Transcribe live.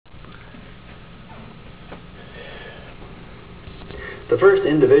The first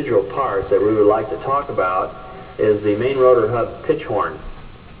individual part that we would like to talk about is the main rotor hub pitch horn.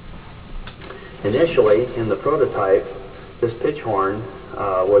 Initially, in the prototype, this pitch horn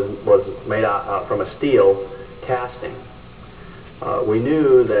was made out from a steel casting. We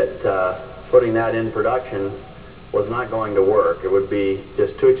knew that putting that in production was not going to work. It would be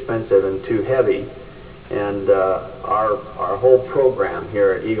just too expensive and too heavy. And our whole program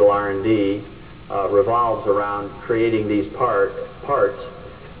here at Eagle R&D revolves around creating these parts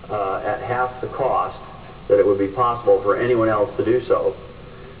at half the cost that it would be possible for anyone else to do so.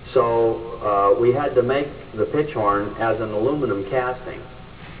 So we had to make the pitch horn as an aluminum casting.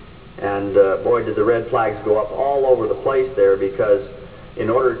 And boy, did the red flags go up all over the place there, because in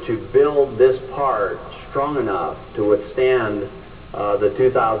order to build this part strong enough to withstand the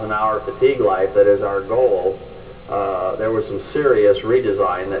 2,000-hour fatigue life that is our goal, there was some serious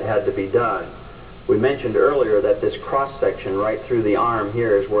redesign that had to be done. We mentioned earlier that this cross-section right through the arm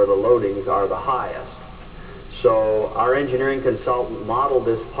here is where the loadings are the highest. So our engineering consultant modeled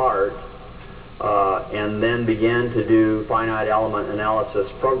this part and then began to do finite element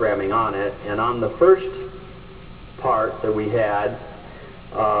analysis programming on it. And on the first part that we had,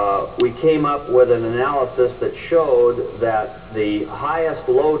 we came up with an analysis that showed that the highest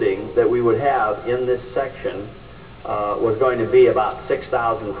loading that we would have in this section was going to be about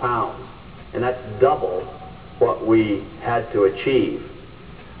 6,000 pounds. And that's double what we had to achieve.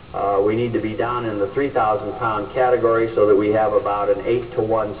 We need to be down in the 3,000 pound category so that we have about an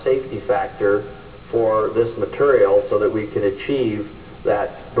 8-to-1 safety factor for this material, so that we can achieve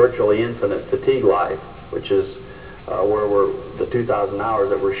that virtually infinite fatigue life, which is where we're the 2,000 hours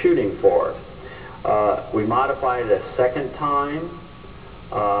that we're shooting for. We modified it a second time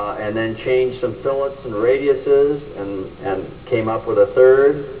and then changed some fillets and radiuses and came up with a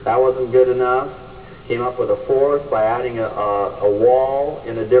third. That wasn't good enough. Came up with a fourth by adding a wall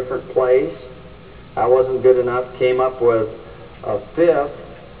in a different place. That wasn't good enough. Came up with a fifth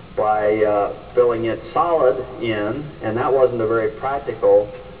by filling it solid in, and that wasn't a very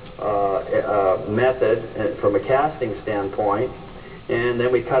practical method from a casting standpoint. And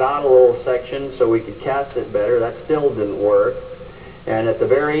then we cut out a little section so we could cast it better. That still didn't work. And at the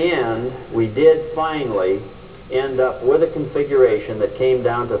very end, we did finally end up with a configuration that came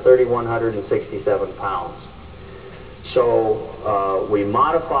down to 3,167 pounds. So we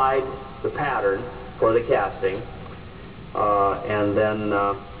modified the pattern for the casting and then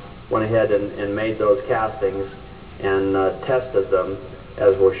went ahead and made those castings and tested them,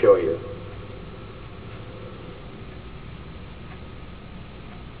 as we'll show you.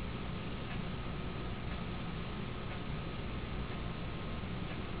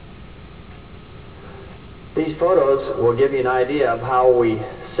 These photos will give you an idea of how we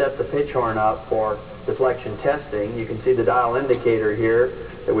set the pitch horn up for deflection testing. You can see the dial indicator here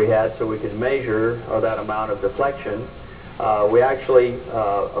that we had so we could measure that amount of deflection. We actually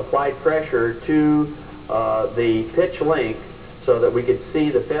applied pressure to the pitch link so that we could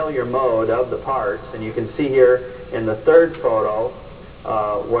see the failure mode of the parts. And you can see here in the third photo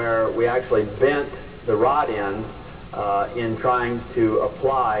where we actually bent the rod end in trying to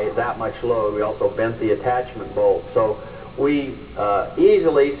apply that much load. We also bent the attachment bolt. So we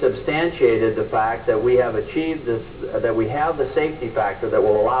easily substantiated the fact that we have achieved this, that we have the safety factor that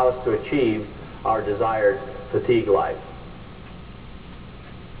will allow us to achieve our desired fatigue life.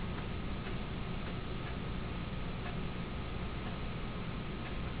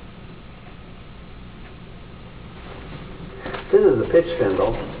 This is the pitch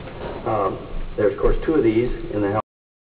spindle. There's, of course, two of these in the